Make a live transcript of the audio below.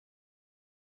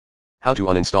How to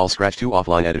uninstall Scratch 2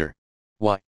 offline editor.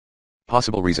 Why?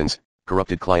 Possible reasons: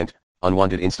 corrupted client,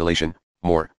 unwanted installation,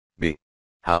 more. B.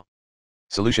 How?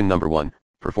 Solution number 1,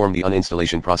 perform the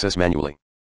uninstallation process manually.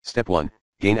 Step 1,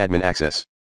 gain admin access.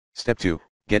 Step 2,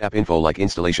 get app info like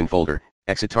installation folder,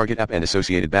 exit target app and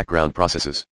associated background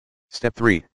processes. Step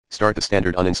 3, start the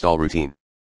standard uninstall routine.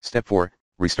 Step 4,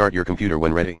 restart your computer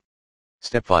when ready.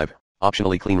 Step 5,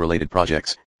 optionally clean related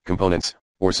projects, components,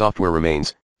 or software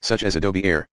remains, such as Adobe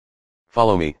Air.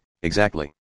 Follow me,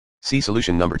 exactly. See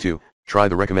solution number 2, try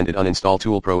the recommended Uninstall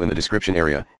Tool Pro in the description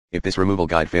area, if this removal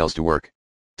guide fails to work.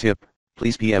 Tip,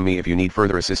 please PM me if you need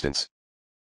further assistance.